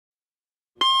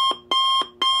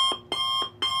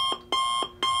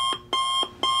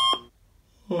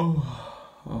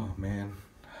Oh man,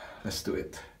 let's do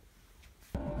it.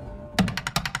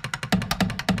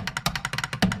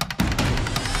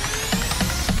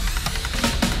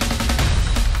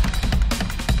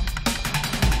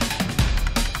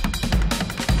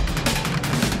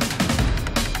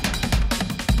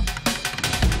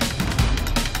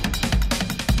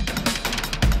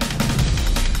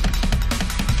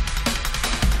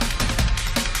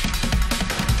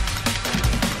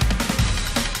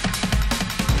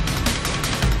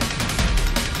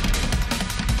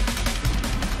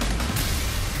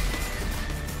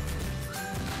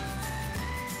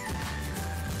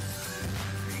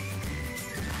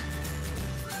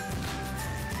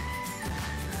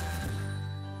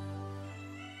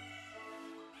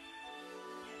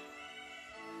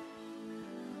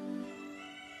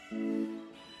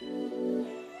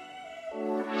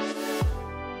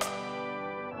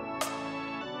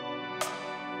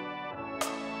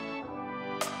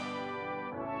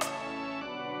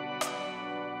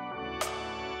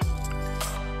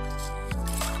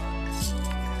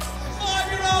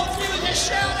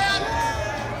 Shout out!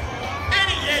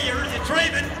 You're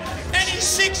dreaming. Any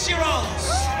 6-year-olds?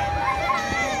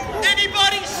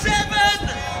 Anybody 7?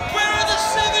 Where are the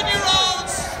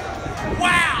 7-year-olds?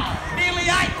 Wow, nearly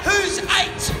 8. Who's 8?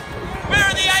 Where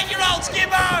are the 8-year-olds,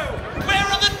 Gibbo? Where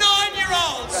are the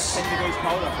 9-year-olds?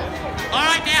 All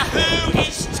right, now who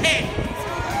is 10?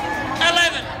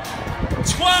 11?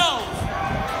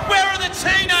 12? Where are the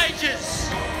teenagers?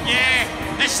 Yeah,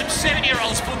 there's some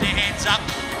 7-year-olds putting their hands up.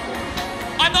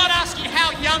 I'm not asking how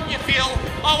young you feel.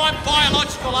 I want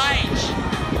biological age.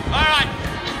 All right.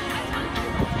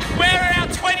 Where are our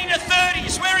 20 to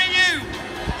 30s? Where are you?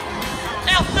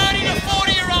 Our 30 to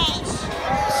 40-year-olds.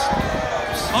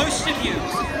 Most of you.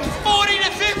 40 to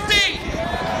 50.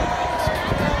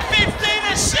 50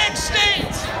 to 60.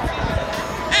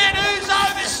 And who's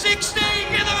over 60?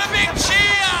 Give them a big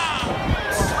cheer.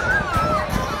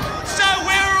 So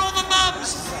where are all the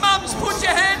mums? Mums, put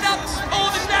your hand up. All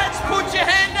the dads, put your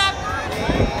hand up.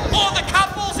 All the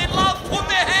couples in love, put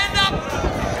their hand up.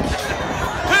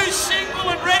 Who's single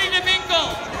and ready to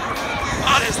mingle?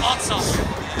 Oh, there's lots of them.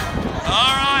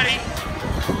 Alrighty.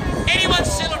 Anyone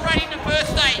celebrating the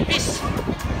birthday this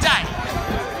day?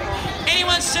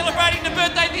 Anyone celebrating the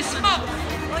birthday this month?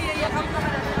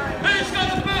 Who's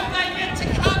got a birthday yet to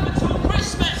come until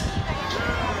Christmas?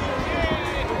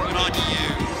 Good on you.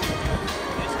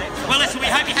 Well, listen, we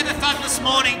hope you're having fun this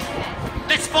morning.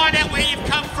 Let's find out where you've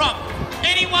come from.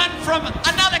 Anyone from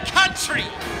another country?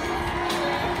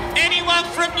 Anyone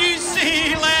from New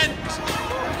Zealand?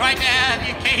 Great to have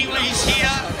you Kiwis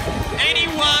here.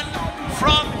 Anyone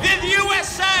from the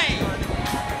USA?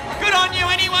 Good on you.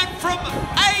 Anyone from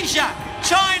Asia,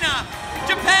 China,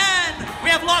 Japan?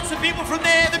 We have lots of people from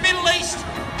there. The Middle East.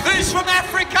 Who's from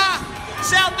Africa?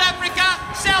 South Africa,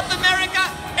 South America?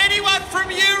 Anyone from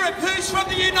Europe? Who's from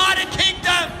the United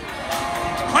Kingdom?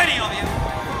 Plenty of you.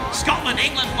 Scotland,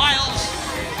 England, Wales.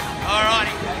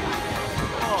 Alrighty.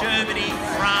 Germany,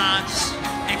 France,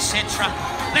 etc.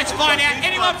 Let's find out.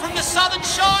 Anyone from the Southern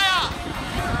Shire?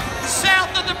 South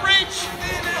of the bridge?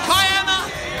 Kiama?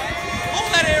 All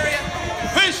that area.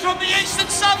 Who's from the eastern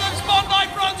suburbs? Bondi,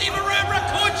 Bronte, Maroubra,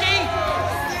 Coogee,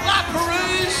 La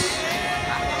Perouse?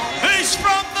 Who's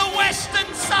from the western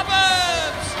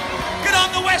suburbs? Good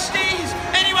on the Westies.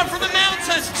 Anyone from the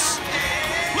mountains?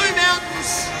 Blue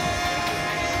Mountains?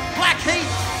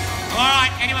 Blackheath. All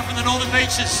right, anyone from the northern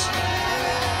beaches?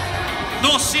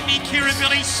 North Sydney,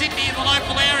 Kirribilli, Sydney in the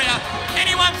local area.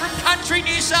 Anyone from country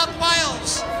New South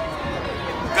Wales?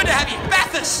 Good to have you.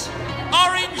 Bathurst,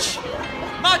 Orange,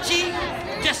 Mudgee,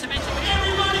 just to mention.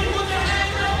 Everybody put their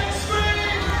hands up and scream!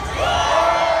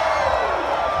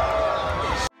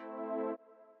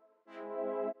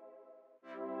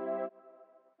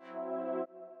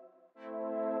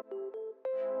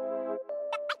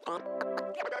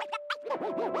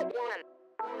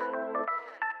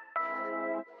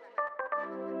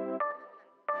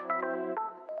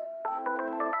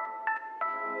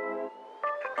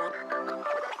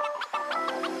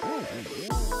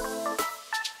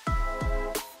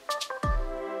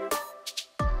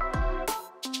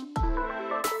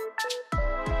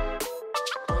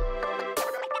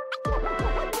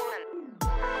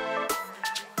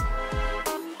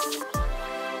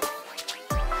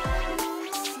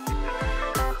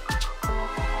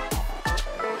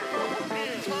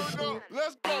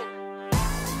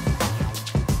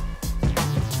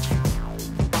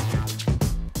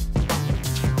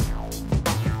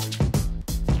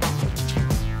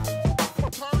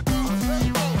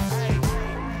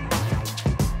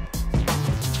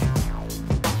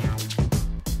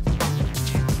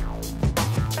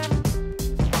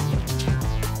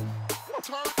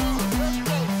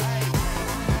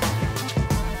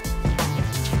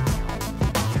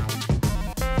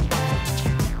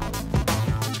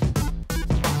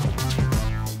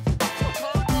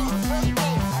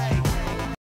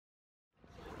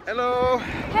 Hello.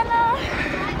 Hello.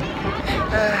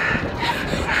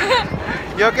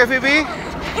 You okay, Phoebe?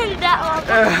 That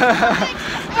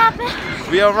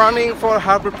one. We are running for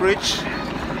Harbour Bridge,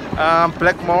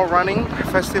 Blackmore running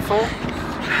festival.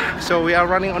 So we are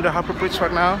running on the Harbour Bridge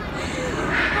right now.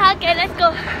 Okay, let's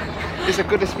go. It's a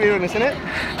good experience, isn't it?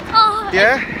 Oh,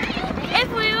 Yeah. If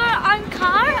we were on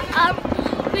car,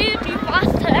 we would be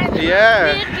faster and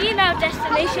Yeah. we would be in our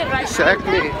destination right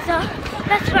Exactly. now. So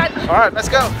let's run. All right, let's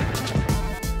go.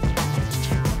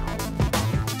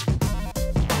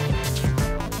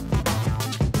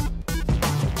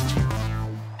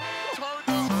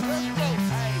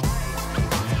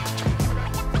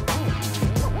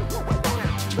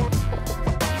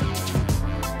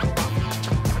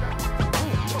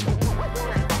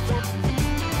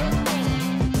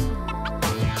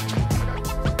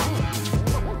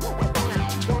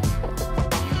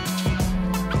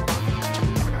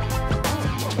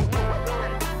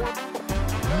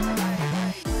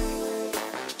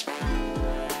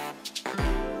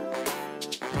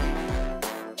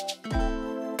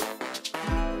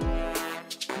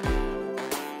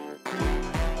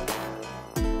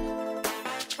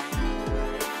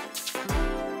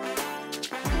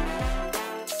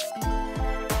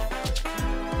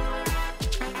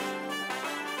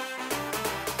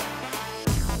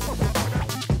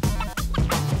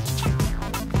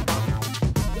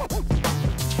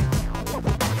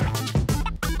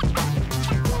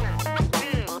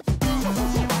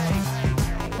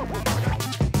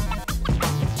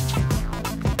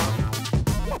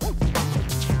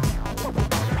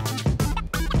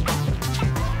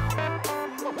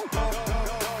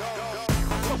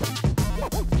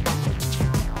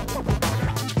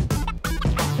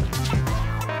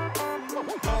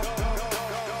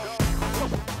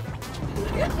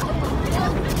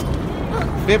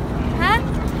 Babe, Huh?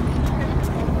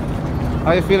 how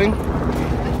are you feeling?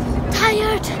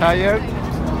 Tired. Tired?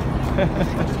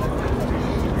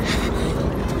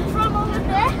 From over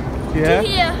there Yeah. to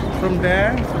here. From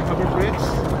there, from Harbour Bridge,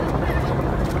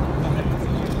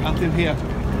 until here.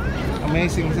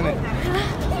 Amazing, isn't it?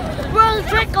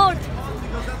 World record.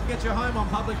 Because that get you home on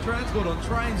public transport, on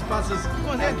trains, buses,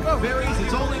 ferries,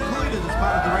 it's all included as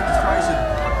part of the registration.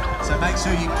 So make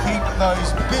sure you keep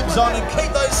those bibs on and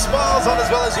keep those smiles on as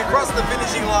well as you cross the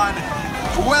finishing line.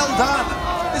 Well done.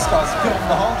 This guy's filmed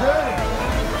the whole journey.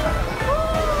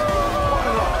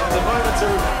 It's a moment to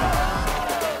remember.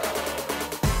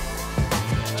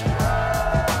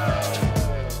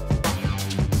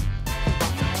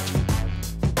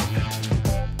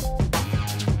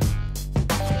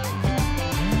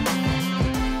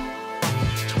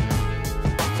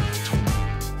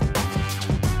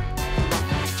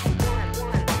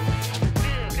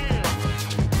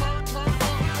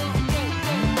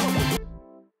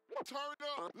 Turn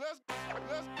up, let's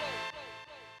go.